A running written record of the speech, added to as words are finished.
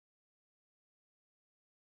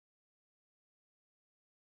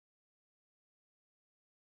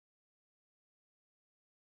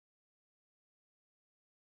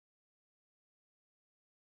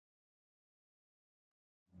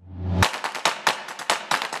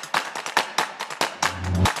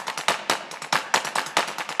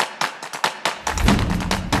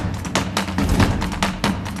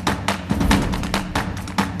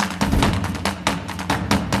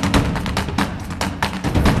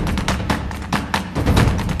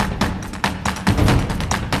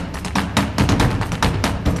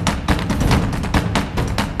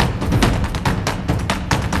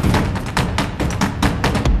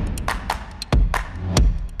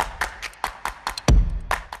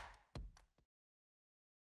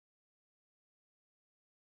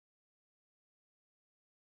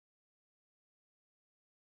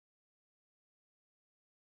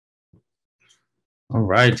All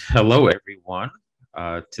right. Hello, everyone.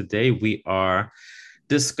 Today we are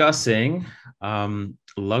discussing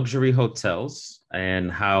luxury hotels and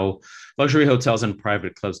how luxury hotels and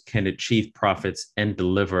private clubs can achieve profits and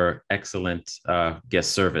deliver excellent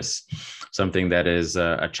guest service. Something that is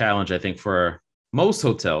a challenge, I think, for most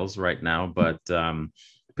hotels right now, but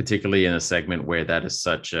particularly in a segment where that is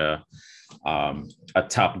such a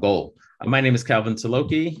top goal. My name is Calvin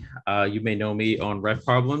Tilokee. You may know me on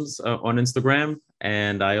Revpar on Instagram.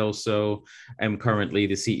 And I also am currently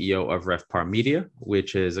the CEO of Revpar Media,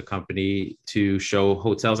 which is a company to show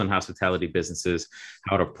hotels and hospitality businesses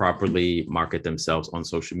how to properly market themselves on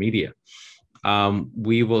social media.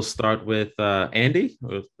 We will start with Andy.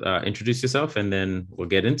 Introduce yourself, and then we'll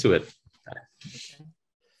get into it.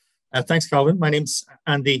 Thanks, Calvin. My name's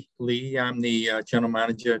Andy Lee. I'm the General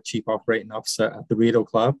Manager, Chief Operating Officer at the Rideau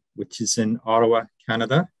Club, which is in Ottawa,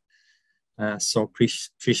 Canada. So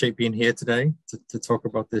appreciate being here today to talk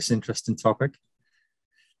about this interesting topic.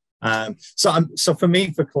 So for me,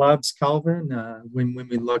 for clubs, Calvin, when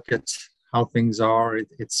we look at how things are,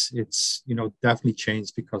 it's definitely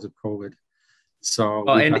changed because of COVID. So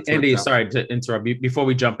Andy, sorry to interrupt you. Before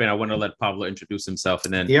we jump in, I want to let Pablo introduce himself,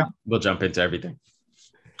 and then we'll jump into everything.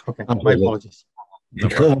 Okay, my apologies.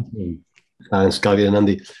 No Thanks, Calvin and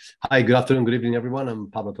Andy. Hi, good afternoon, good evening, everyone. I'm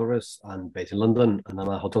Pablo Torres. I'm based in London, and I'm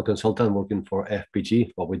a hotel consultant working for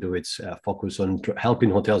FPG. What we do is focus on helping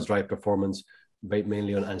hotels drive performance,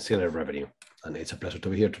 mainly on ancillary revenue. And it's a pleasure to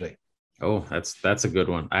be here today. Oh, that's a good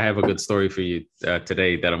one. I have a good story for you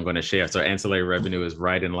today that I'm going to share. So ancillary revenue is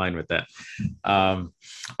right in line with that. All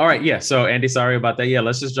right. Yeah. So Andy, sorry about that. Yeah,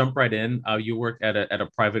 let's just jump right in. You work at a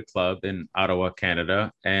private club in Ottawa,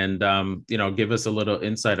 Canada, and give us a little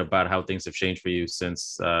insight about how things have changed for you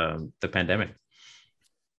since the pandemic.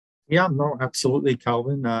 Yeah, no, absolutely,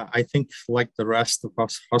 Calvin. I think like the rest of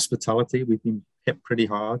us, hospitality, we've been hit pretty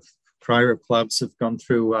hard. Private clubs have gone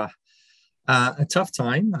through a tough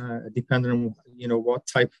time, depending on what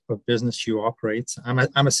type of business you operate.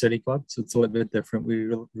 I'm a city club, so it's a little bit different.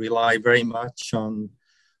 We rely very much on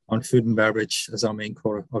food and beverage as our main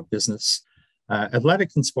core of business.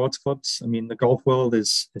 Athletics and sports clubs. I mean, the golf world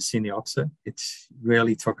has seen the opposite. It's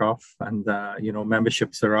really took off, and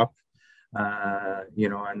memberships are up.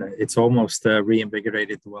 And it's almost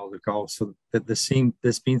reinvigorated the world of golf. So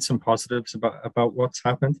there's been some positives about what's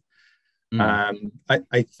happened.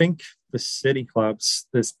 I think the city clubs,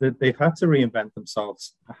 they've had to reinvent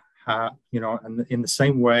themselves, and in the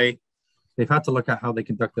same way, they've had to look at how they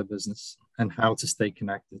conduct their business and how to stay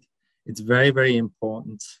connected. It's very, very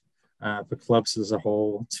important for clubs as a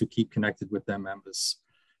whole to keep connected with their members.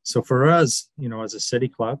 So for us, as a city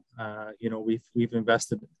club, we've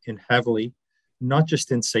invested in heavily, not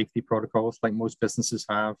just in safety protocols like most businesses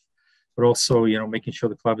have, but also, making sure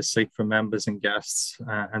the club is safe for members and guests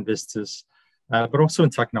and visitors, but also in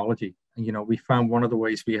technology. We found one of the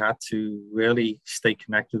ways we had to really stay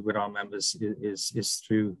connected with our members is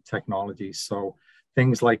through technology. So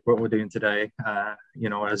things like what we're doing today, a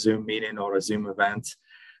Zoom meeting or a Zoom event,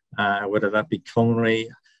 whether that be culinary,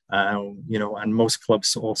 and most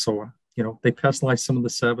clubs also, they personalize some of the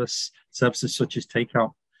services such as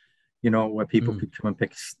takeout, where people could come and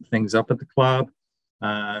pick things up at the club.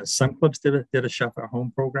 Some clubs did a chef at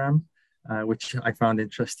home program, which I found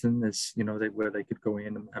interesting, is where they could go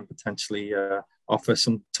in and potentially offer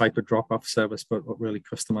some type of drop-off service, but really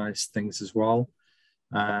customize things as well.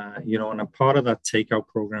 And a part of that takeout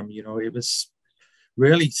program, it was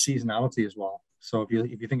really seasonality as well. So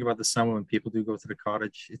if you think about the summer when people do go to the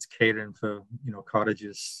cottage, it's catering for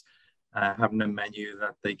cottages, having a menu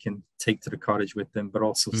that they can take to the cottage with them, but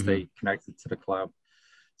also stay connected to the club.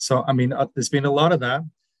 So, I mean, there's been a lot of that.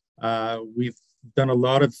 We've done a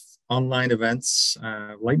lot of online events,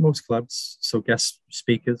 like most clubs. So guest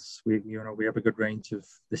speakers, we have a good range of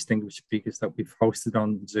distinguished speakers that we've hosted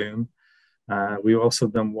on Zoom. We've also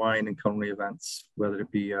done wine and culinary events, whether it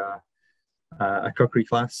be a cookery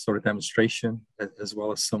class or a demonstration, as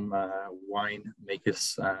well as some wine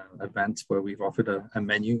makers events where we've offered a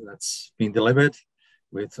menu that's been delivered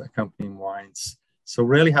with accompanying wines. So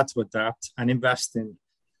really had to adapt and invest in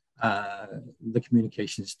the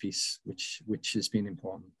communications piece, which has been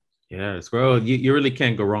important. Yes, well, you really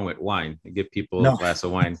can't go wrong with wine. You give people a glass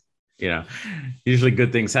of wine, usually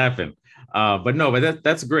good things happen. But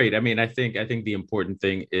that's great. I mean, I think the important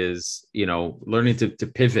thing is, learning to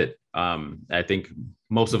pivot. I think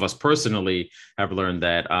most of us personally have learned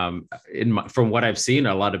that from what I've seen,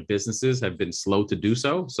 a lot of businesses have been slow to do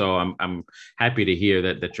so. So I'm happy to hear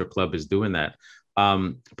that your club is doing that.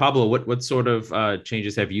 Pablo, what sort of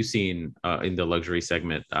changes have you seen in the luxury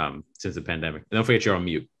segment since the pandemic? And don't forget you're on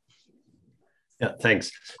mute. Yeah,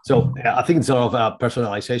 thanks. So I think sort of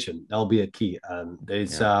personalization, that'll be a key.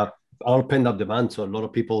 There's all pent up demand. So a lot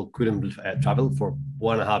of people couldn't travel for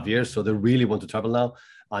 1.5 years. So they really want to travel now,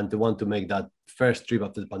 and they want to make that first trip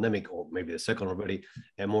after the pandemic, or maybe the second already,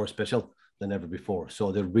 more special than ever before.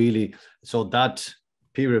 So so that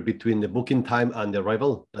period between the booking time and the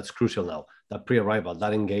arrival, that's crucial now. That pre-arrival,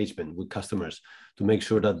 that engagement with customers to make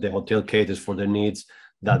sure that the hotel caters for their needs,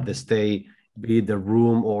 that the stay, be it the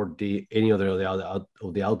room or any other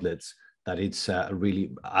of the outlets, that it's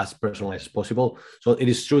really as personalized as possible. So it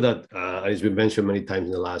is true that, it's been mentioned many times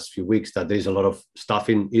in the last few weeks, that there's a lot of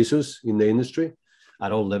staffing issues in the industry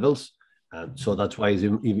at all levels. So that's why it's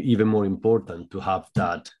even more important to have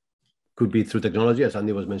that, could be through technology, as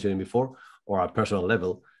Andy was mentioning before, or at personal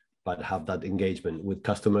level, but have that engagement with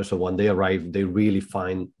customers. So when they arrive, they really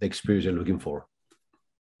find the experience they're looking for.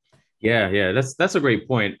 Yeah, that's a great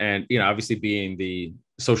point. And, obviously being the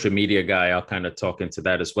social media guy, I'll kind of talk into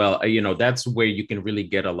that as well. That's where you can really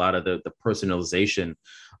get a lot of the personalization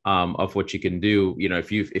of what you can do.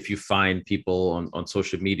 If you find people on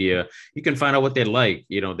social media, you can find out what they like.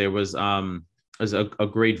 There was a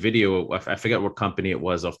great video. I forget what company it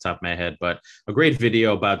was off the top of my head, but a great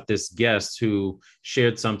video about this guest who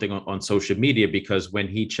shared something on social media, because when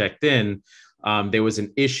he checked in, there was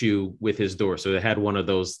an issue with his door. So it had one of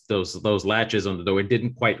those latches on the door. It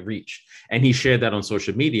didn't quite reach. And he shared that on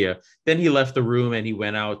social media. Then he left the room and he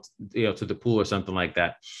went out, to the pool or something like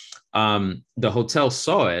that. The hotel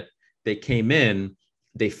saw it. They came in,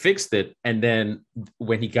 they fixed it. And then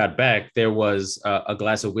when he got back, there was a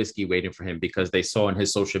glass of whiskey waiting for him, because they saw on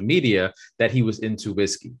his social media that he was into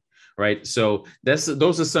whiskey. Right. So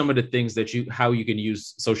those are some of the things that how you can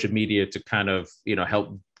use social media to kind of,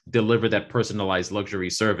 help deliver that personalized luxury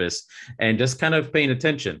service, and just kind of paying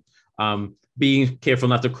attention, being careful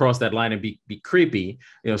not to cross that line and be creepy,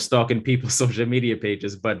 stalking people's social media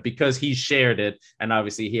pages. But because he shared it, and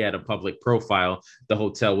obviously he had a public profile, the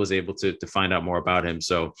hotel was able to find out more about him.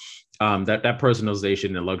 So that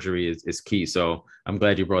personalization and luxury is key. So I'm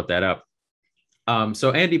glad you brought that up.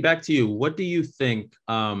 So Andy, back to you. What do you think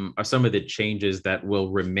are some of the changes that will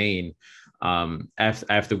remain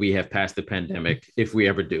after we have passed the pandemic, if we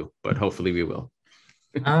ever do, but hopefully we will?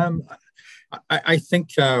 I think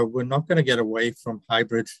we're not going to get away from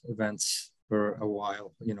hybrid events for a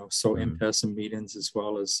while, so in-person meetings as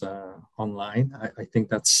well as online. I think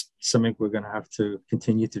that's something we're going to have to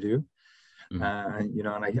continue to do.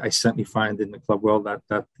 And I certainly find in the club world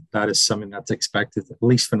that is something that's expected, at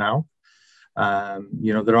least for now.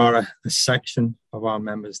 There are a section of our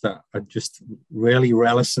members that are just really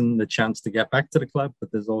relishing the chance to get back to the club,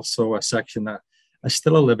 but there's also a section that are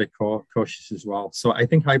still a little bit cautious as well. So I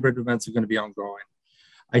think hybrid events are going to be ongoing.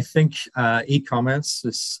 I think e-commerce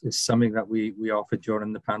is something that we offered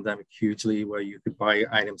during the pandemic hugely, where you could buy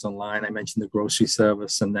items online. I mentioned the grocery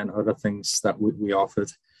service and then other things that we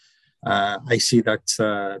offered. I see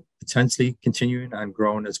that potentially continuing and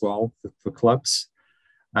growing as well for clubs.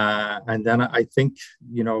 And then I think,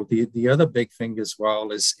 the other big thing as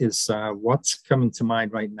well is what's coming to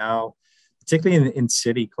mind right now, particularly in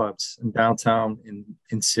city clubs and downtown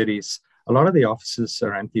in cities. A lot of the offices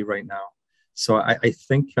are empty right now. So I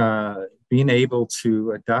think being able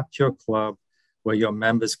to adapt your club where your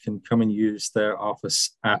members can come and use their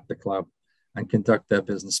office at the club and conduct their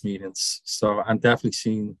business meetings. So I'm definitely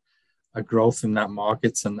seeing a growth in that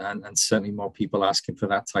market, and certainly more people asking for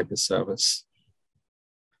that type of service.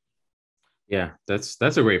 Yeah, that's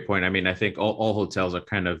a great point. I mean, I think all hotels are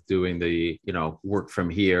kind of doing the, work from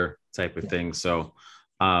here type of thing. So,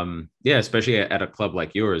 especially at a club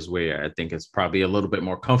like yours, where I think it's probably a little bit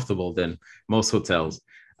more comfortable than most hotels.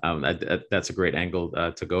 That's a great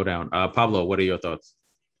angle to go down. Pablo, what are your thoughts?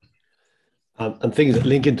 And things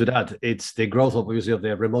linking to that, it's the growth obviously of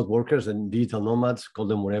the remote workers and digital nomads, call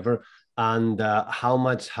them whatever, and how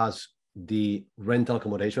much has the rental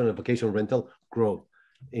accommodation and vacation rental grown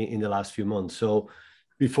in the last few months. So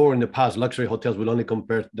before, in the past, luxury hotels will only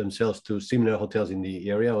compare themselves to similar hotels in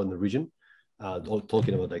the area or in the region,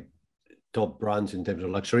 talking about like top brands in terms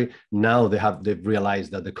of luxury. Now they've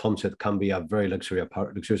realized that the concept can be a very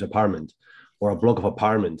luxurious apartment or a block of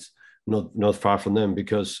apartments not far from them,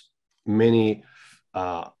 because many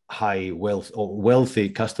high wealth or wealthy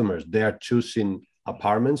customers, they are choosing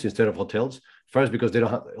apartments instead of hotels. First, because they don't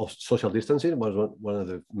have social distancing, was one of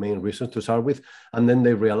the main reasons to start with. And then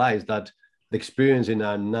they realized that the experience in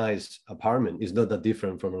a nice apartment is not that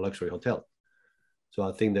different from a luxury hotel. So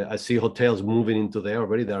I think that I see hotels moving into there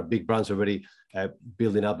already. There are big brands already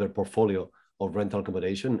building up their portfolio of rental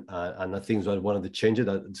accommodation. And I think that's one of the changes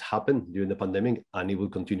that's happened during the pandemic, and it will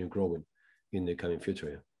continue growing in the coming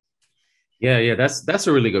future. Yeah, that's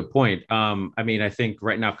a really good point. I mean, I think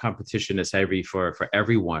right now competition is heavy for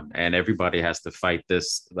everyone, and everybody has to fight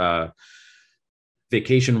this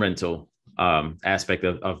vacation rental aspect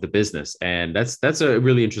of the business. And that's a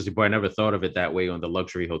really interesting point. I never thought of it that way on the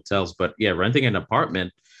luxury hotels, but yeah, renting an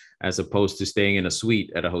apartment as opposed to staying in a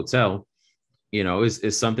suite at a hotel,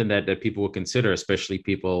 is something that people will consider, especially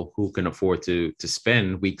people who can afford to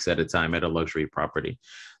spend weeks at a time at a luxury property.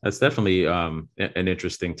 That's definitely an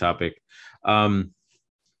interesting topic.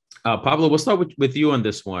 Pablo, we'll start with you on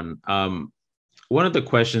this one. One of the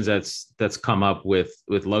questions that's come up with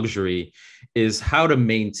luxury is how to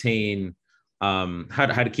maintain, how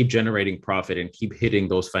to keep generating profit and keep hitting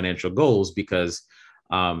those financial goals, because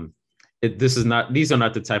these are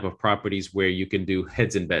not the type of properties where you can do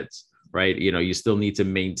heads and beds, right? You still need to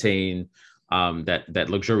maintain that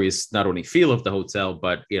luxurious not only feel of the hotel,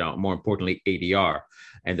 but more importantly ADR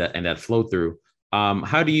and that flow through.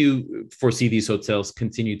 How do you foresee these hotels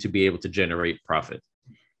continue to be able to generate profit?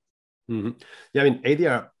 Mm-hmm. Yeah, I mean,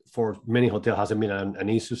 ADR for many hotels hasn't been an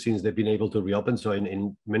issue since they've been able to reopen. So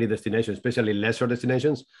in many destinations, especially lesser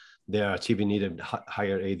destinations, they are achieving even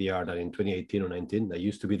higher ADR than in 2018 or 19. That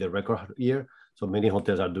used to be the record year. So many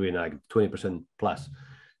hotels are doing like 20% plus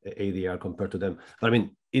ADR compared to them. But I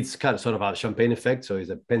mean, it's kind of sort of a champagne effect. So it's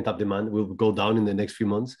a pent-up demand will go down in the next few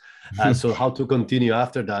months. So how to continue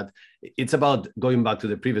after that? It's about going back to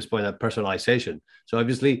the previous point of personalization. So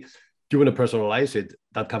obviously, you want to personalize it,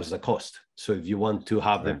 that comes as a cost. So if you want to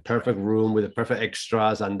have the perfect room with the perfect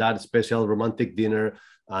extras and that special romantic dinner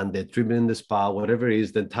and the treatment in the spa, whatever it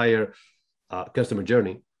is, the entire customer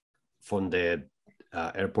journey from the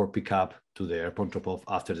airport pickup to the airport drop-off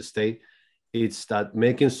after the stay, it's that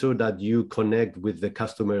making sure that you connect with the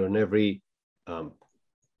customer on every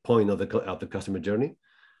point of the customer journey,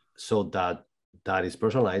 so that is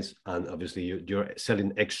personalized. And obviously you're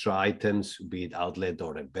selling extra items, be it outlet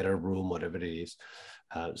or a better room, whatever it is.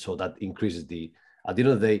 So that increases at the end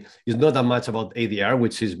of the day, it's not that much about ADR,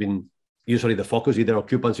 which has been usually the focus, either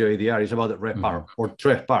occupancy or ADR. It's about Revpar or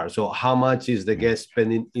Trevpar. So how much is the guest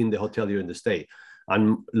spending in the hotel during the stay?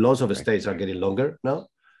 And lots of the stays are getting longer now.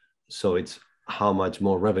 So it's how much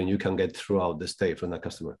more revenue you can get throughout the stay from that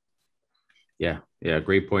customer. Yeah,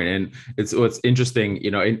 great point. And what's interesting,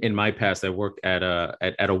 in my past, I worked at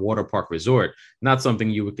a water park resort, not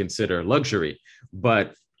something you would consider luxury,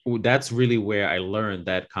 but that's really where I learned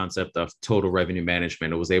that concept of total revenue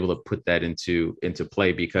management. I was able to put that into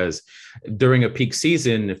play, because during a peak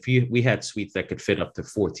season, we had suites that could fit up to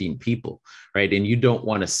 14 people, right? And you don't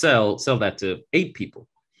want to sell that to 8 people,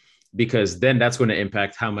 because then that's going to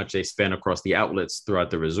impact how much they spend across the outlets throughout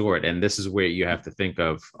the resort. And this is where you have to think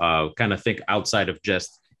of, think outside of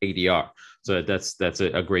just ADR. So that's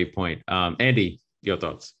a great point. Andy, your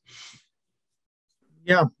thoughts?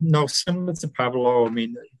 Yeah, no, similar to Pablo. I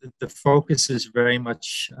mean, the focus is very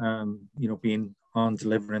much, being on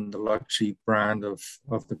delivering the luxury brand of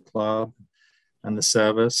the club and the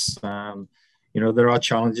service. There are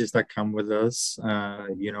challenges that come with us.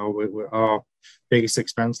 Our biggest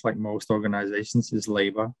expense, like most organizations, is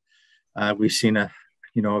labor. We've seen a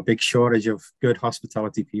big shortage of good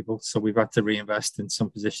hospitality people. So we've had to reinvest in some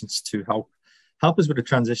positions to help us with the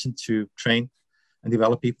transition to train and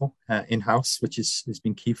develop people in-house, which has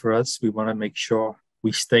been key for us. We want to make sure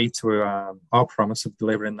we stay to our promise of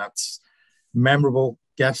delivering that memorable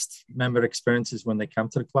guest member experiences when they come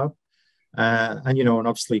to the club. And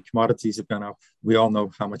obviously commodities have gone up. We all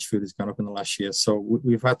know how much food has gone up in the last year. So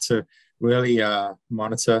we've had to really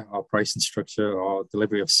monitor our pricing structure, our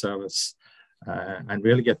delivery of service, and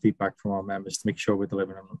really get feedback from our members to make sure we're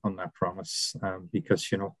delivering on that promise. Because,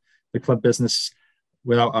 the club business,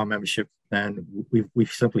 without our membership, then we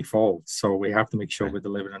simply fall. So we have to make sure we're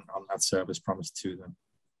delivering on that service promise to them.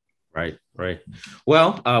 Right.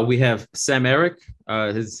 Well, we have Sam-Erik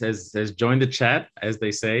has joined the chat, as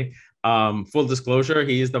they say. Full disclosure,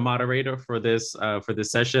 he is the moderator for this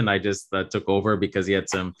session. I just took over because he had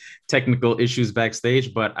some technical issues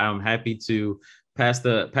backstage, but I'm happy to pass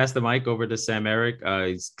the mic over to Sam-Erik.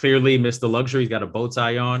 He's clearly Mr. Luxury. He's got a bow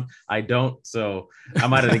tie on. I don't, so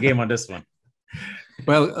I'm out of the game on this one.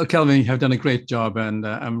 Well, Kelvin, you have done a great job, and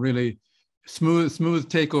I'm really smooth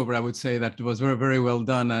takeover. I would say that it was very, very well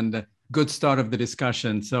done and a good start of the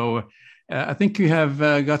discussion. So I think you have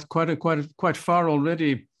got quite far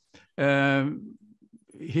already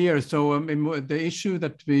here. So the issue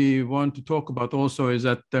that we want to talk about also is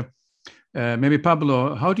that maybe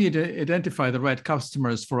Pablo, how do you identify the right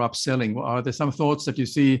customers for upselling? Are there some thoughts that you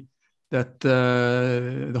see that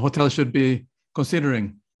the hotel should be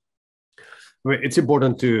considering? It's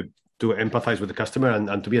important to empathize with the customer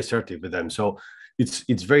and to be assertive with them. So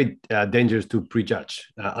it's very dangerous to prejudge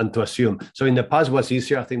and to assume. So in the past it was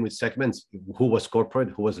easier, I think, with segments, who was corporate,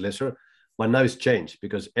 who was leisure, but now it's changed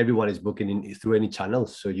because everyone is booking in through any channel.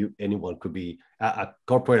 So anyone could be a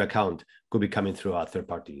corporate account could be coming through a third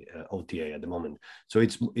party OTA at the moment. So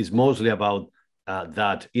it's mostly about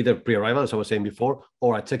that either pre-arrival, as I was saying before,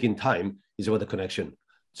 or at check-in time is about the connection.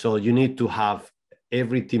 So you need to have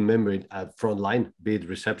every team member at front line, be it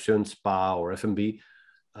reception, spa, or F&B,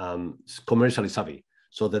 commercially savvy,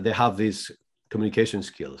 so that they have these communication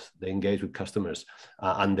skills. They engage with customers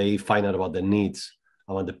and they find out about the needs,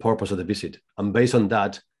 about the purpose of the visit. And based on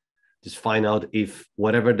that, just find out if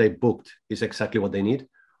whatever they booked is exactly what they need,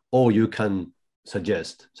 or you can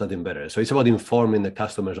suggest something better. So it's about informing the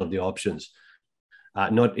customers of the options.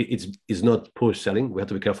 It's not push selling. We have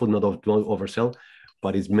to be careful not to oversell,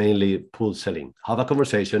 but it's mainly pull selling. Have a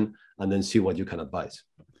conversation and then see what you can advise.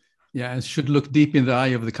 Yeah, and should look deep in the eye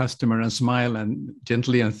of the customer and smile and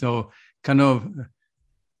gently, and so kind of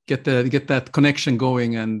get that connection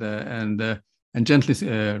going and gently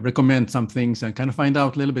recommend some things and kind of find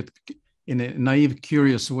out a little bit in a naive,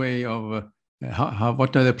 curious way of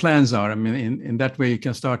what their plans are. I mean, in that way, you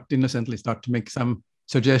can innocently start to make some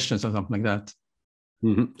suggestions or something like that.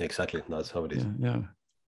 Mm-hmm. Exactly, that's how it is. Yeah.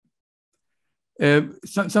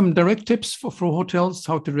 Some direct tips for hotels,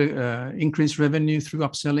 how to increase revenue through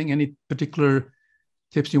upselling. Any particular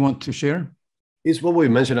tips you want to share? It's what we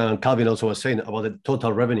mentioned, and Calvin also was saying about the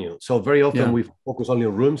total revenue. So very often we focus only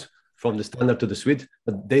on rooms, from the standard to the suite,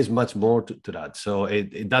 but there's much more to that. So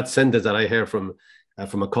that sentence that I hear from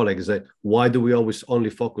a colleague is that, why do we always only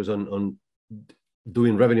focus on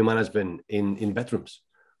doing revenue management in bedrooms?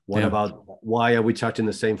 What about, why are we charging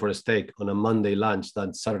the same for a steak on a Monday lunch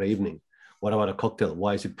than Saturday evening? What about a cocktail?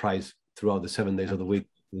 Why is it priced throughout the 7 days of the week?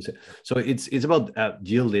 So it's about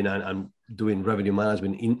yielding and doing revenue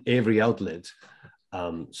management in every outlet,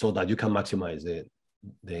 so that you can maximize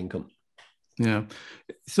the income. Yeah,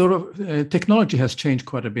 sort of technology has changed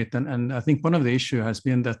quite a bit, and I think one of the issue has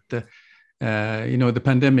been that the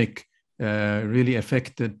pandemic really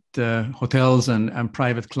affected hotels and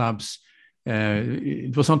private clubs.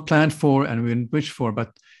 It was not planned for and we didn't wish for,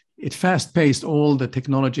 but it fast-paced all the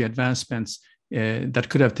technology advancements that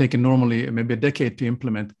could have taken normally maybe a decade to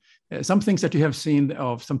implement. Some things that you have seen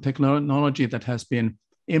of some technology that has been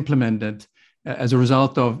implemented as a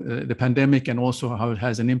result of the pandemic, and also how it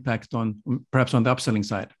has an impact on perhaps on the upselling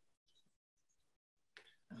side.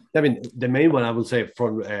 I mean, the main one I would say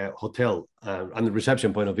from a hotel and the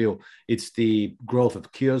reception point of view, it's the growth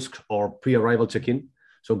of kiosks or pre-arrival check-in.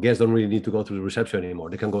 So guests don't really need to go through the reception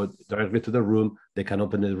anymore. They can go directly to the room. They can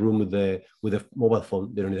open the room with a mobile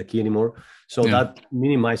phone. They don't need a key anymore. So that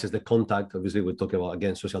minimizes the contact. Obviously, we're talking about,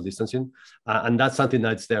 again, social distancing. And that's something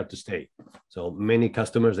that's there to stay. So many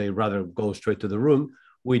customers, they rather go straight to the room,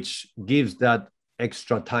 which gives that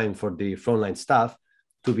extra time for the frontline staff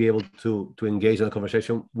to be able to engage in a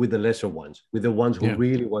conversation with the lesser ones, with the ones who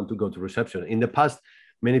really want to go to reception. In the past,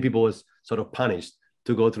 many people was sort of punished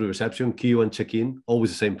to go through reception, queue and check in, always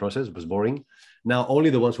the same process. It was boring. Now only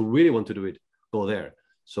the ones who really want to do it go there.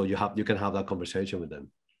 So you can have that conversation with them.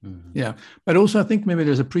 Mm-hmm. Yeah, but also I think maybe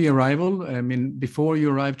there's a pre-arrival. I mean, before you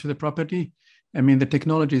arrive to the property, I mean, the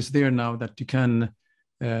technology is there now that you can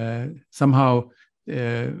somehow.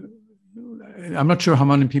 I'm not sure how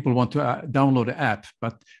many people want to download the app,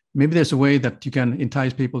 but maybe there's a way that you can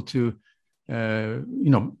entice people to,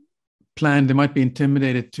 plan. They might be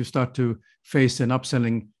intimidated to start to face an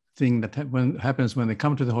upselling thing that happens when they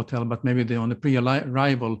come to the hotel, but maybe they're on the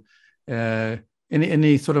pre-arrival.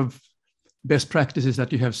 Any sort of best practices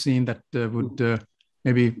that you have seen that would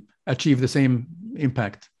maybe achieve the same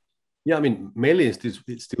impact? Yeah, I mean, mainly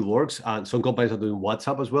it still works. And some companies are doing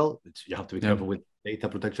WhatsApp as well. You have to be careful with data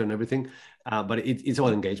protection and everything. But it's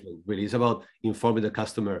about engagement, really. It's about informing the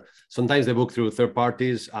customer. Sometimes they book through third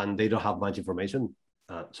parties and they don't have much information.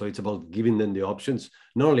 So it's about giving them the options,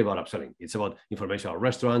 not only about upselling. It's about information about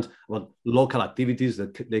restaurants, about local activities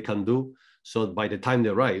that they can do. So by the time they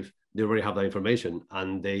arrive, they already have that information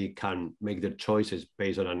and they can make their choices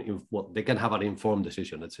based on what they can have an informed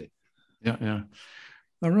decision, let's say. Yeah.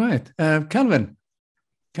 All right. Calvin,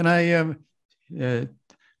 can I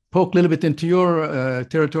poke a little bit into your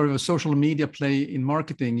territory of social media play in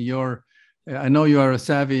marketing? I know you are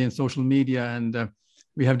savvy in social media, and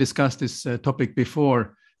we have discussed this topic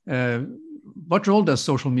before. What role does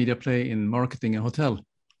social media play in marketing a hotel?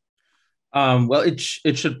 Well, it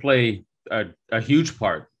should play a huge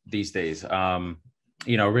part these days.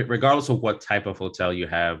 Regardless of what type of hotel you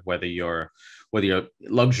have, whether you're whether you're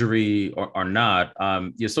luxury or not,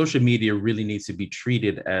 your social media really needs to be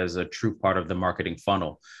treated as a true part of the marketing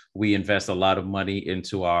funnel. We invest a lot of money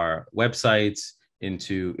into our websites,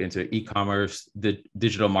 into e-commerce, the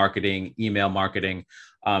digital marketing, email marketing.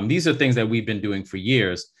 These are things that we've been doing for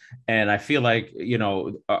years. And I feel like,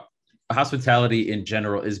 hospitality in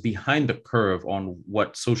general is behind the curve on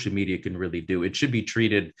what social media can really do. It should be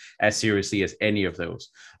treated as seriously as any of those.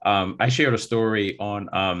 I shared a story on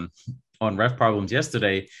Revpar Problems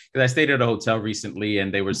yesterday because I stayed at a hotel recently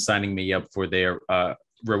and they were signing me up for their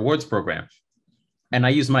rewards program. And I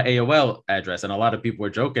used my AOL address. And a lot of people were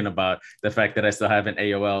joking about the fact that I still have an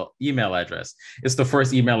AOL email address. It's the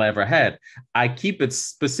first email I ever had. I keep it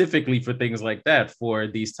specifically for things like that, for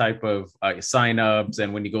these type of signups.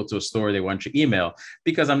 And when you go to a store, they want your email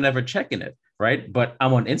because I'm never checking it, right? But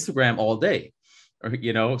I'm on Instagram all day.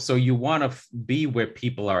 So you want to be where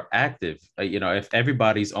people are active. If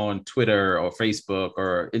everybody's on Twitter or Facebook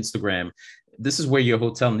or Instagram, this is where your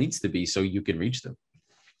hotel needs to be so you can reach them.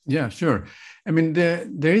 Yeah, sure. I mean,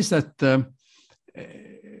 there is that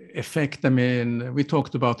effect. I mean, we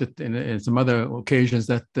talked about it in some other occasions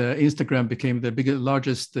that Instagram became the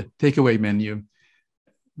largest takeaway menu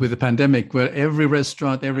with the pandemic, where every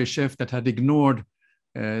restaurant, every chef that had ignored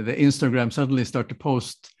the Instagram suddenly start to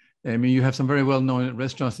post. I mean, you have some very well-known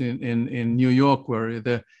restaurants in New York where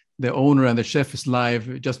the owner and the chef is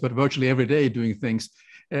live just about virtually every day doing things.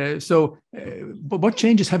 But what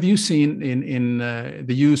changes have you seen in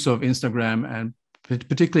the use of Instagram, and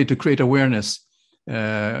particularly to create awareness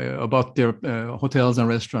about their hotels and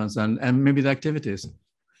restaurants and maybe the activities?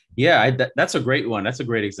 Yeah, that's a great one. That's a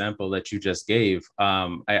great example that you just gave.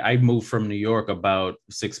 I moved from New York about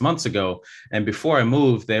 6 months ago. And before I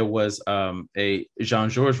moved, there was a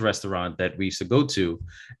Jean-Georges restaurant that we used to go to.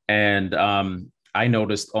 And I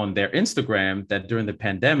noticed on their Instagram that during the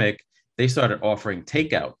pandemic, they started offering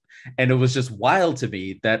takeout. And it was just wild to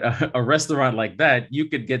me that a restaurant like that, you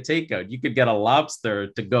could get takeout. You could get a lobster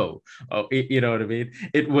to go. Oh, you know what I mean?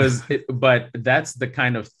 But that's the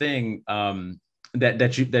kind of thing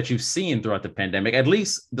that you've seen throughout the pandemic, at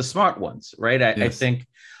least the smart ones, right? Yes. I think,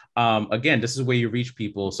 again, this is where you reach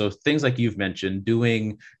people. So things like you've mentioned,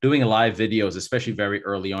 doing live videos, especially very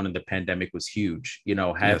early on in the pandemic, was huge.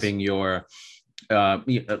 Having your,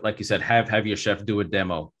 like you said, have your chef do a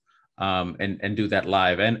demo. And do that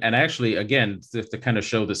live. And actually, again, to kind of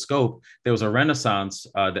show the scope, there was a Renaissance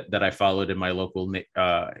that I followed in my local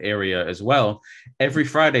area as well. Every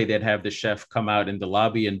Friday, they'd have the chef come out in the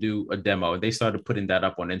lobby and do a demo. And they started putting that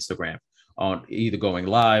up on Instagram, on either going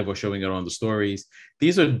live or showing it on the stories.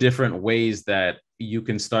 These are different ways that you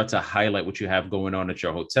can start to highlight what you have going on at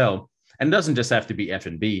your hotel. And it doesn't just have to be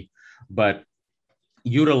F&B, but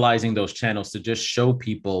utilizing those channels to just show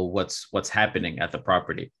people what's happening at the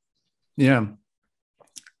property. Yeah,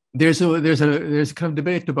 there's a kind of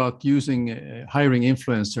debate about using hiring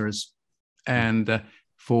influencers and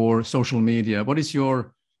for social media. What is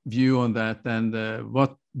your view on that, and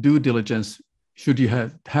what due diligence should you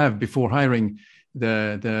have before hiring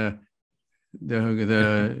the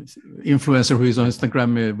influencer who is on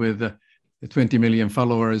Instagram with 20 million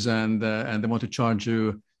followers and they want to charge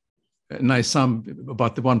you a nice sum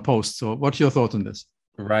about the one post? So, what's your thought on this?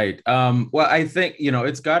 Right. Well, I think,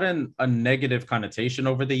 it's gotten a negative connotation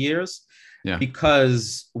over the years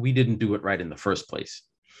because we didn't do it right in the first place.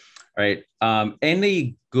 Right.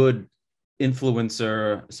 Any good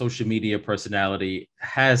influencer, social media personality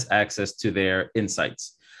has access to their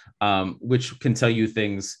insights, which can tell you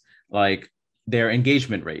things like their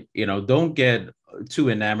engagement rate. Don't get too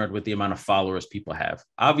enamored with the amount of followers people have.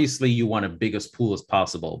 Obviously, you want a biggest pool as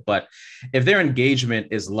possible, but if their engagement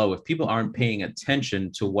is low, if people aren't paying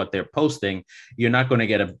attention to what they're posting, you're not going to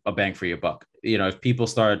get a bang for your buck. If people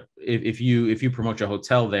start, if you promote your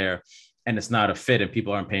hotel there and it's not a fit and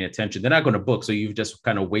people aren't paying attention, they're not going to book. So you've just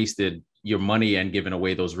kind of wasted your money and given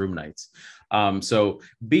away those room nights. So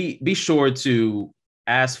be sure to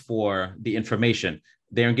ask for the information,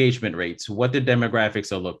 their engagement rates, what the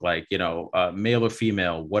demographics will look like, male or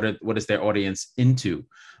female, what is their audience into?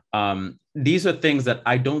 These are things that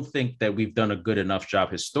I don't think that we've done a good enough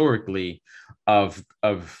job historically of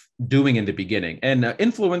doing in the beginning. And an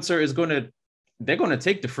influencer they're going to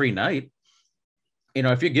take the free night.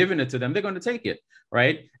 If you're giving it to them, they're going to take it,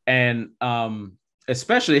 right? And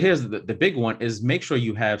especially here's the big one is make sure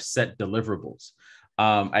you have set deliverables.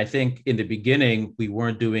 I think in the beginning, we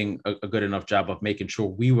weren't doing a good enough job of making sure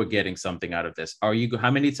we were getting something out of this.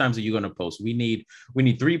 How many times are you going to post? We need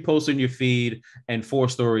 3 posts in your feed and 4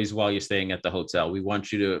 stories while you're staying at the hotel. We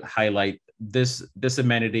want you to highlight this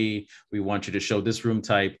amenity. We want you to show this room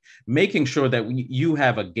type, making sure that you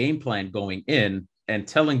have a game plan going in and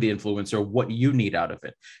telling the influencer what you need out of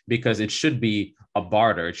it, because it should be a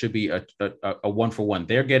barter. It should be a 1-for-1.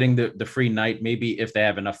 They're getting the free night. Maybe if they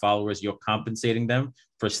have enough followers, you're compensating them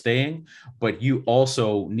for staying, but you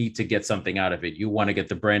also need to get something out of it. You want to get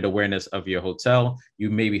the brand awareness of your hotel. You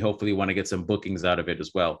maybe hopefully want to get some bookings out of it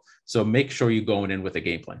as well. So make sure you're going in with a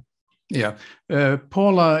game plan. Yeah.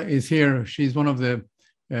 Paula is here. She's one of the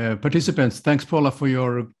participants. Thanks, Paula, for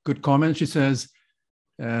your good comments. She says,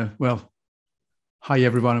 hi,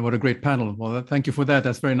 everyone. What a great panel. Well, thank you for that.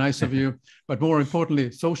 That's very nice of you. But more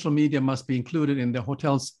importantly, social media must be included in the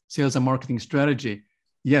hotel's sales and marketing strategy.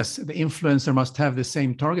 Yes, the influencer must have the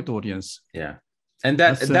same target audience. Yeah. And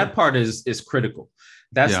that part is critical.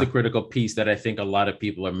 That's the critical piece that I think a lot of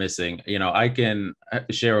people are missing. I can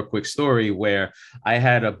share a quick story where I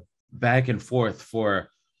had a back and forth for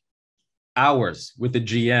hours with the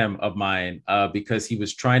GM of mine because he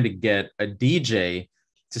was trying to get a DJ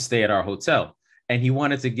to stay at our hotel. And he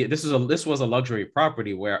wanted to get, this was a luxury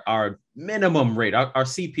property where our minimum rate, our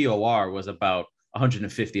CPOR was about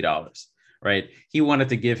 $150, right? He wanted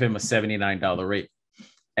to give him a $79 rate.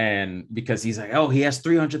 And because he's like, oh, he has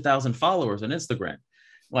 300,000 followers on Instagram. I'm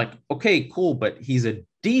like, okay, cool. But he's a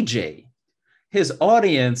DJ. His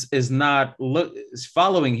audience is not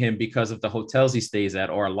following him because of the hotels he stays at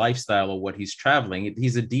or a lifestyle or what he's traveling.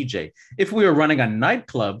 He's a DJ. If we were running a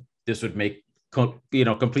nightclub, this would make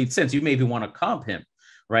complete sense. You maybe want to comp him,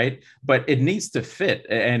 right? But it needs to fit.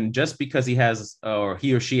 And just because he has, or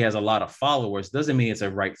he or she has a lot of followers doesn't mean it's a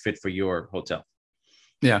right fit for your hotel.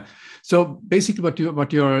 Yeah. So basically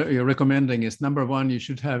what you're recommending is, number one,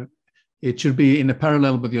 it should be in a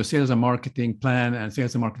parallel with your sales and marketing plan and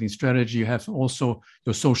sales and marketing strategy. You have also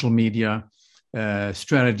your social media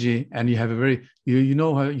strategy, and you have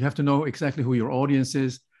you have to know exactly who your audience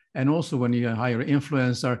is. And also when you hire an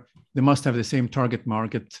influencer, they must have the same target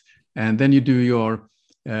market. And then you do your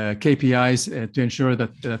KPIs to ensure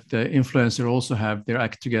that the influencer also have their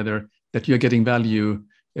act together, that you're getting value.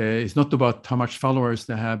 It's not about how much followers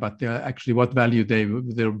they have, but actually what value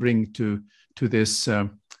they'll bring to this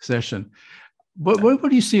session. What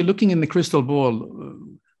do you see, looking in the crystal ball,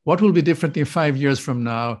 what will be different in 5 years from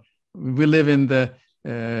now? We live in the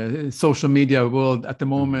social media world at the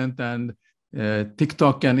moment, and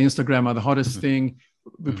TikTok and Instagram are the hottest thing.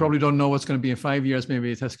 We probably don't know what's going to be in 5 years.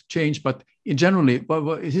 Maybe it has changed, but in generally,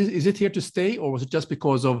 is it here to stay, or was it just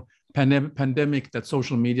because of pandemic that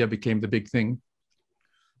social media became the big thing?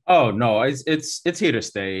 Oh no, it's here to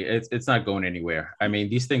stay. It's not going anywhere. I mean,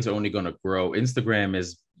 these things are only going to grow. Instagram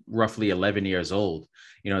is roughly 11 years old.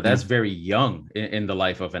 That's very young in the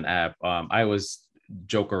life of an app. I was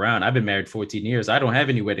joke around. I've been married 14 years. I don't have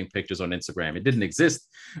any wedding pictures on Instagram. It didn't exist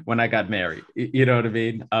when I got married. You know what I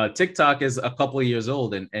mean? TikTok is a couple of years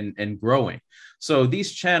old and growing. So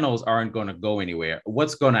these channels aren't going to go anywhere.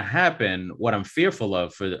 What's going to happen, what I'm fearful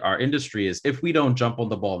of for our industry, is if we don't jump on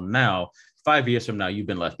the ball now, 5 years from now, you've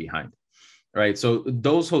been left behind, right? So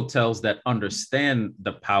those hotels that understand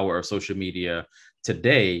the power of social media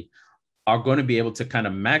today are going to be able to kind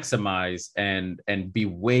of maximize and be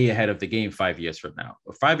way ahead of the game 5 years from now.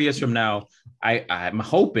 5 years from now, I'm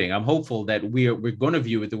hopeful that we're going to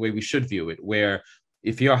view it the way we should view it, where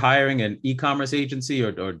if you're hiring an e-commerce agency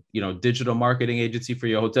or digital marketing agency for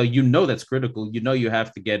your hotel, that's critical. You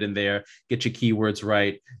have to get in there, get your keywords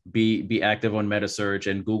right, be active on meta search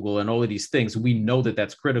and Google and all of these things. We know that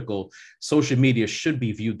that's critical. Social media should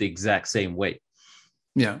be viewed the exact same way.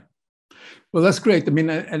 Yeah. Well, that's great. I mean,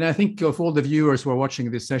 and I think of all the viewers who are watching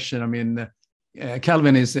this session, I mean,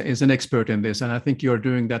 Calvin is an expert in this, and I think you're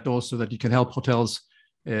doing that also, that you can help hotels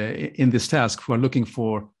in this task who are looking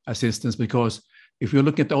for assistance. Because if you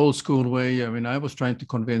look at the old school way, I mean, I was trying to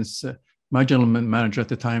convince my general manager at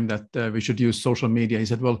the time that we should use social media. He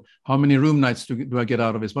said, well, how many room nights do I get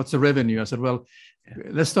out of this? What's the revenue? I said, well,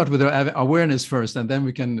 let's start with the awareness first, and then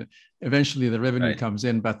we can eventually the revenue comes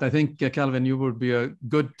in. But I think, Calvin, you would be a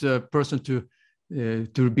good person to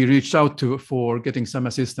be reached out to for getting some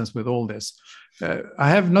assistance with all this. I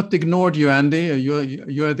have not ignored you, Andy.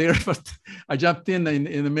 You're there, but I jumped in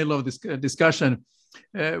the middle of this discussion.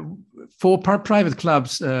 For private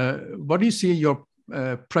clubs, what do you see your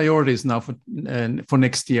priorities now for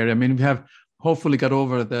next year? I mean, we have hopefully got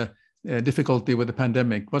over the difficulty with the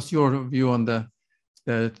pandemic. What's your view on the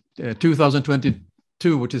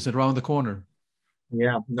 2022, which is around the corner?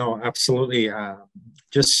 Yeah, no, absolutely.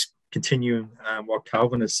 Just continuing what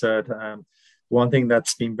Calvin has said, one thing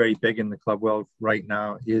that's been very big in the club world right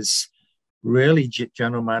now is really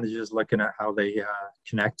general managers looking at how they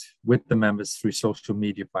connect with the members through social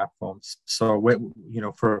media platforms. So,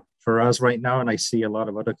 for us right now, and I see a lot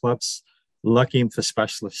of other clubs looking for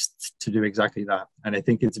specialists to do exactly that. And I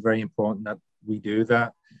think it's very important that we do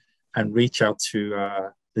that and reach out to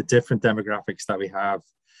the different demographics that we have.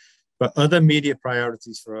 But other media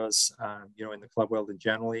priorities for us, in the club world in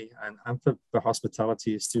generally, and for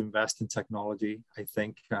hospitality, is to invest in technology. I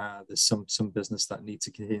think there's some business that needs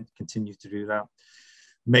to continue to do that.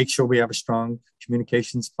 Make sure we have a strong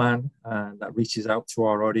communications plan that reaches out to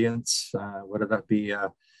our audience, whether that be,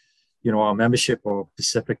 our membership or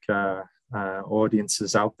Pacific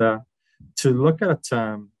audiences out there, to look at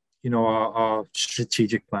our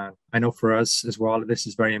strategic plan. I know for us as well, this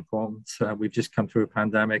is very important. We've just come through a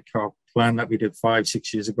pandemic. Our plan that we did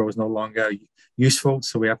 5-6 years ago is no longer useful.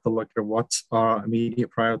 So we have to look at what our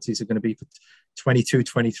immediate priorities are going to be for 22,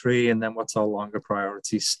 23, and then what's our longer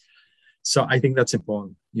priorities. So I think that's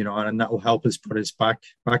important, and that will help us put us back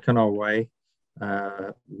on our way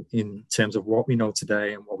in terms of what we know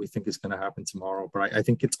today and what we think is going to happen tomorrow. But I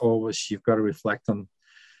think it's always, you've got to reflect on,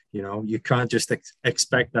 you can't just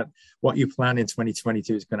expect that what you plan in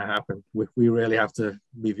 2022 is going to happen. We really have to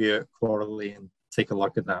review it quarterly and take a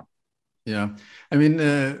look at that. Yeah, I mean,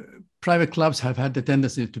 private clubs have had the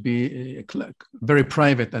tendency to be very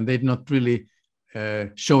private, and they'd not really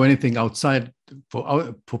show anything outside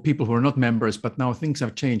for people who are not members. But now things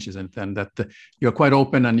have changed, and that you're quite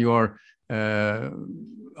open, and you are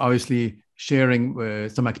obviously sharing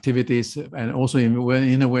some activities, and also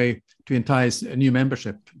in a way to entice a new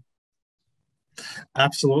membership.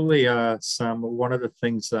 Absolutely, Sam. One of the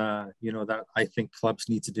things that I think clubs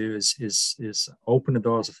need to do is open the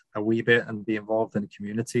doors a wee bit and be involved in the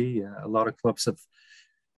community. A lot of clubs have,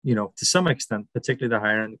 to some extent, particularly the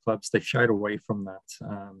higher end clubs, they've shied away from that.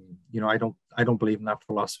 I don't believe in that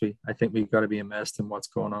philosophy. I think we've got to be immersed in what's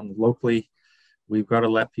going on locally. We've got to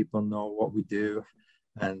let people know what we do,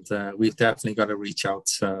 and we've definitely got to reach out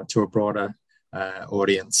to a broader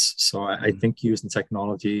audience. So I think using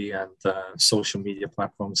technology and social media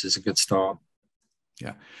platforms is a good start.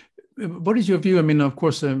 Yeah. What is your view? I mean, of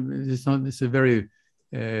course, it's a very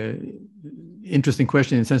interesting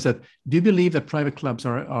question in the sense that, do you believe that private clubs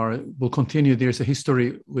will continue? There's a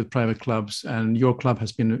history with private clubs, and your club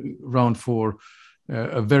has been around for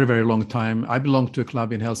a very, very long time. I belong to a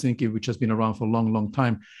club in Helsinki which has been around for a long, long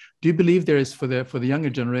time. Do you believe there is, for the younger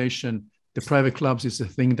generation, the private clubs is a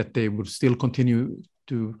thing that they will still continue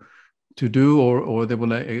to do, or they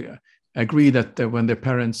will agree that when their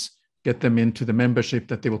parents get them into the membership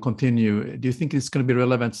that they will continue? Do you think it's going to be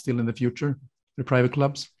relevant still in the future, the private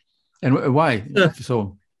clubs, and why?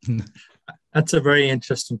 So that's a very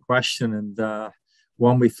interesting question, and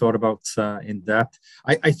one we thought about in depth.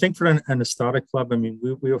 I think for an Astada club, I mean,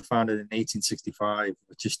 we were founded in 1865,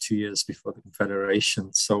 which is 2 years before the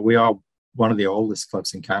Confederation. So we are one of the oldest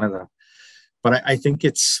clubs in Canada. But I think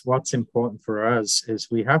what's important for us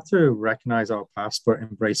is we have to recognize our past, but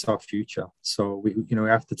embrace our future. So we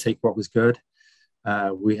have to take what was good.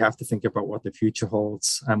 We have to think about what the future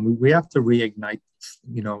holds, and we have to reignite,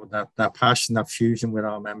 that passion, that fusion with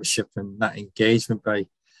our membership, and that engagement by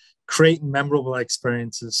creating memorable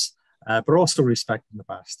experiences, but also respecting the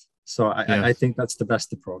past. So I think that's the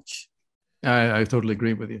best approach. I totally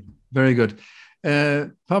agree with you. Very good.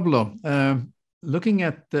 Pablo, looking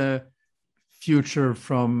at the future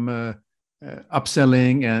from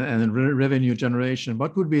upselling and revenue generation,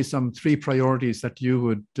 what would be some 3 priorities that you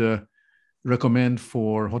would recommend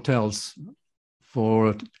for hotels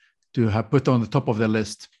to have put on the top of their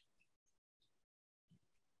list?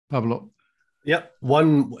 Pablo? Yeah,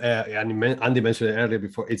 one, Andy mentioned it earlier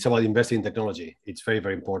before, it's about investing in technology. It's very,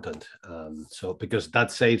 very important. So because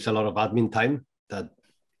that saves a lot of admin time. That,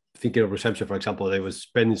 thinking of reception, for example, they was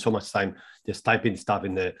spending so much time just typing stuff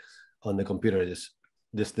on the computer.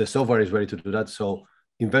 The software is ready to do that. So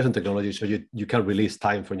invest in technology so you can release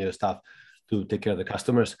time from your staff to take care of the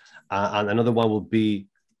customers. And another one will be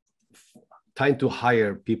time to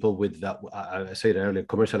hire people with that, I said earlier,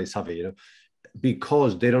 commercially savvy,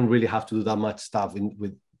 because they don't really have to do that much stuff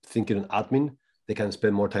with thinking on admin. They can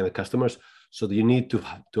spend more time with customers. So you need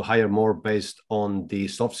to hire more based on the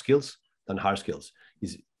soft skills than hard skills.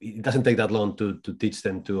 It doesn't take that long to teach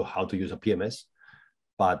them how to use a PMS,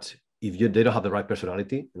 but if they don't have the right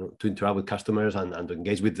personality to interact with customers and to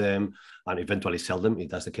engage with them and eventually sell them, if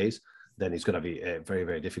that's the case, then it's going to be very,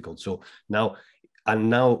 very difficult. So now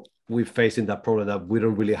we're facing that problem that we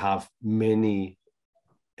don't really have many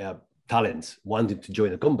talents wanting to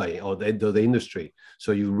join the company or the industry.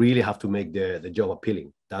 So you really have to make the job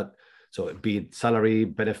appealing. So be it salary,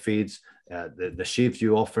 benefits, the shifts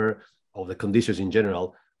you offer, or the conditions in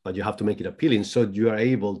general, but you have to make it appealing so you are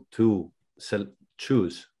able to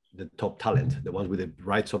choose the top talent, the ones with the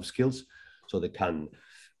right soft skills, so they can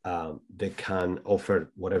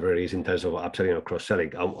offer whatever it is in terms of upselling or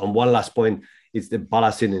cross-selling. And one last point is the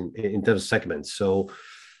balancing in terms of segments. So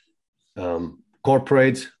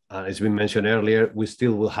corporate, as we mentioned earlier, we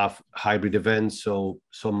still will have hybrid events. So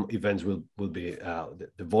some events will be, the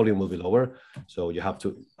volume will be lower. So you have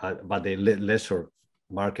to, but the lesser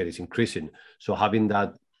market is increasing. So having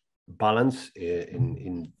that balance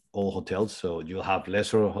in all hotels. So you'll have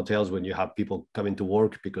lesser hotels when you have people coming to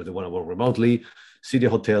work because they want to work remotely, city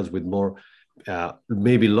hotels with more,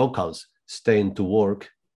 maybe locals staying to work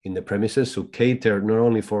in the premises. So cater not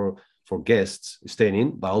only for guests staying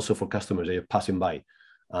in, but also for customers that are passing by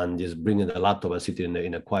and just bringing a laptop and sitting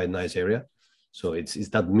in a quite nice area. So it's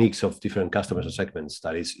that mix of different customers and segments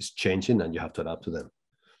that is changing, and you have to adapt to them.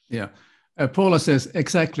 Yeah. Paula says,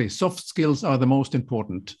 exactly, soft skills are the most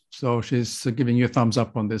important. So she's giving you a thumbs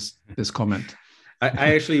up on this comment.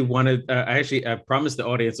 I actually wanted, I promised the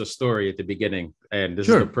audience a story at the beginning, and this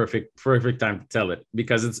is the perfect time to tell it,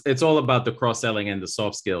 because it's all about the cross-selling and the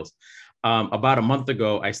soft skills. About a month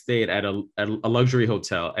ago, I stayed at a luxury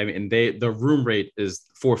hotel. I mean, the room rate is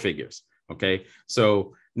 4 figures. Okay,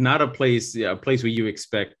 so not a place where you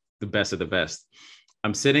expect the best of the best.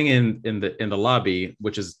 I'm sitting in the lobby,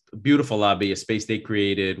 which is a beautiful lobby, a space they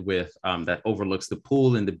created with that overlooks the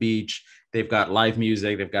pool and the beach. They've got live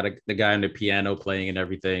music. They've got the guy on the piano playing and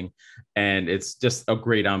everything, and it's just a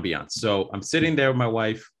great ambiance. So I'm sitting there with my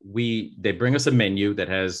wife. They bring us a menu that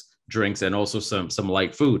has drinks and also some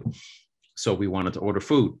light food. So we wanted to order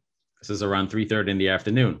food. This is around 3:30 in the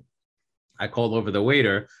afternoon. I called over the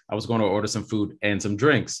waiter. I was going to order some food and some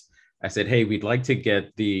drinks. I said, hey, we'd like to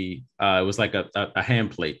get it was like a ham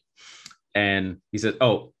plate. And he said,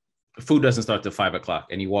 oh, food doesn't start till 5 o'clock.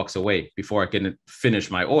 And he walks away before I can finish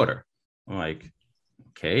my order. I'm like,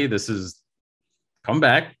 okay, come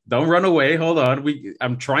back. Don't run away. Hold on.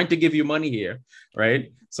 I'm trying to give you money here,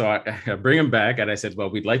 right? So I bring him back and I said, well,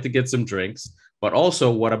 we'd like to get some drinks, but also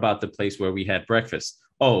what about the place where we had breakfast?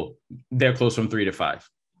 Oh, they're closed from 3 to 5.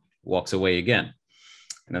 Walks away again.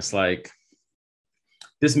 And it's like,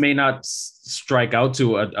 this may not strike out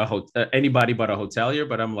to anybody but a hotelier,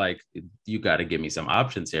 but I'm like, you got to give me some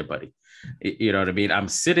options here, buddy. You know what I mean? I'm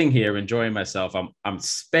sitting here enjoying myself. I'm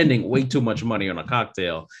spending way too much money on a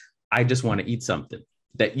cocktail. I just want to eat something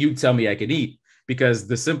that you tell me I can eat, because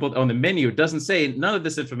on the menu, it doesn't say, none of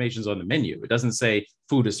this information is on the menu. It doesn't say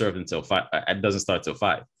food is served until 5. It doesn't start till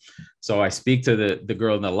 5. So I speak to the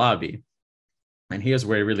girl in the lobby, and here's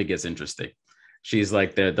where it really gets interesting. She's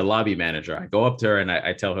like the lobby manager. I go up to her and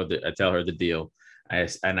I tell her the deal.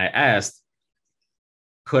 And I asked,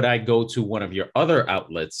 could I go to one of your other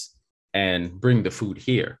outlets and bring the food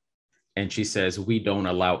here? And she says, we don't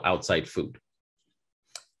allow outside food.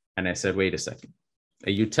 And I said, wait a second.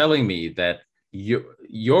 Are you telling me that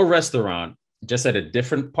your restaurant, just at a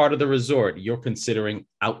different part of the resort, you're considering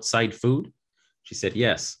outside food? She said,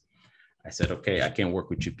 yes. I said, okay, I can't work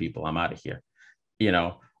with you people. I'm out of here.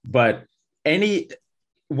 But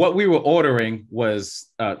what we were ordering was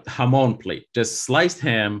a jamon plate, just sliced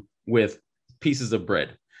ham with pieces of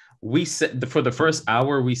bread. We sat for the first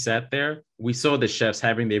hour we sat there, we saw the chefs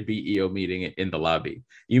having their BEO meeting in the lobby.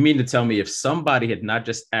 You mean to tell me if somebody had not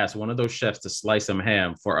just asked one of those chefs to slice some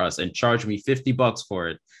ham for us and charge me $50 for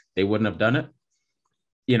it, they wouldn't have done it?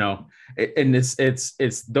 And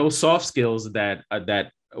it's those soft skills that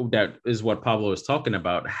is what Pablo is talking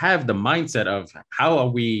about. Have the mindset of, how are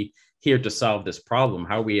we here to solve this problem?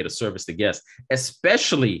 How are we here to service the guests,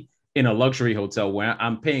 especially in a luxury hotel where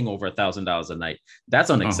I'm paying over $1,000 a night? That's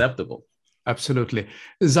unacceptable. Absolutely.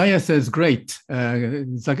 Zaya says, great.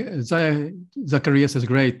 Zachariah says,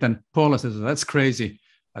 great. And Paula says, that's crazy.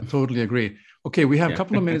 I totally agree. Okay, we have a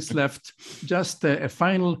couple of minutes left. Just a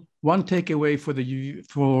final one takeaway for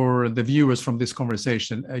the viewers from this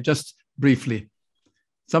conversation. Just briefly,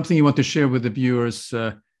 something you want to share with the viewers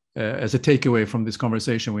as a takeaway from this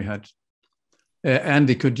conversation we had.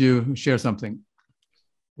 Andy, could you share something?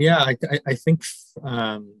 Yeah, I think,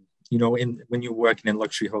 when you're working in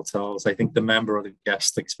luxury hotels, I think the member or the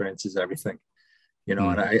guest experience is everything,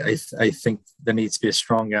 and I think there needs to be a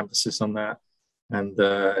strong emphasis on that. And,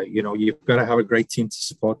 you've got to have a great team to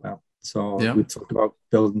support that. So we talk about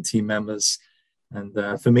building team members.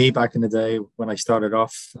 And for me, back in the day, when I started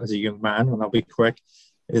off as a young man, and I'll be quick,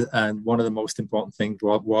 and one of the most important things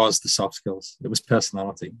was the soft skills. It was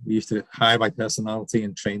personality. We used to hire by personality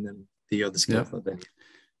and train them the other skills that they need.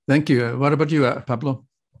 Thank you. What about you, Pablo?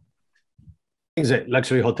 I think that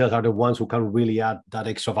luxury hotels are the ones who can really add that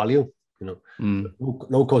extra value.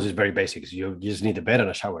 Low cost is very basic. You just need a bed and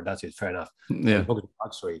a shower. That's it. Fair enough. Yeah.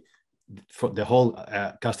 Luxury, for the whole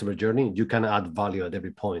customer journey, you can add value at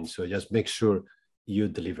every point. So just make sure you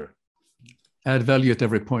deliver. Add value at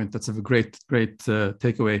every point. That's a great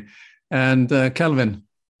takeaway. And Calvin.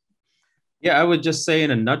 Yeah, I would just say in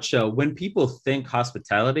a nutshell, when people think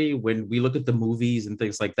hospitality, when we look at the movies and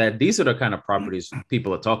things like that, these are the kind of properties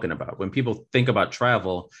people are talking about. When people think about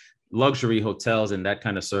travel, luxury hotels and that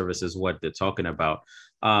kind of service is what they're talking about.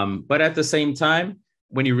 But at the same time,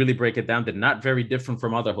 when you really break it down, they're not very different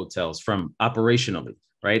from other hotels, from operationally,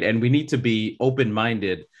 right? And we need to be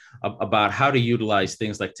open-minded about how to utilize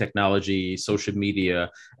things like technology, social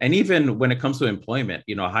media, and even when it comes to employment,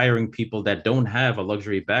 hiring people that don't have a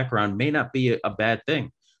luxury background may not be a bad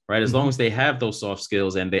thing, right? As long as they have those soft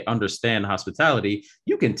skills and they understand hospitality,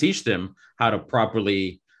 you can teach them how to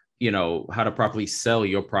properly sell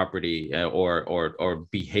your property or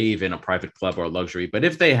behave in a private club or luxury. But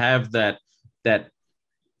if they have that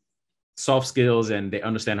soft skills and they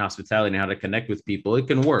understand hospitality and how to connect with people, it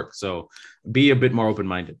can work. So be a bit more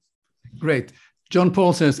open-minded. Great. John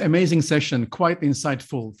Paul says, amazing session, quite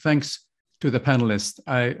insightful. Thanks to the panelists.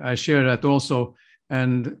 I share that also.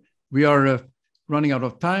 And we are running out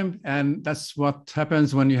of time, and that's what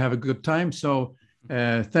happens when you have a good time. So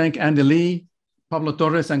thank Andy Lee, Pablo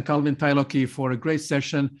Torres, and Calvin Tilokee for a great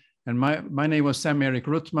session. And my name was Sam-Erik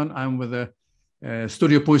Ruttmann. I'm with the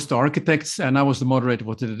Studio Puisto Architects, and I was the moderator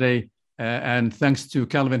for today. And thanks to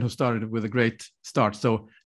Calvin, who started with a great start. So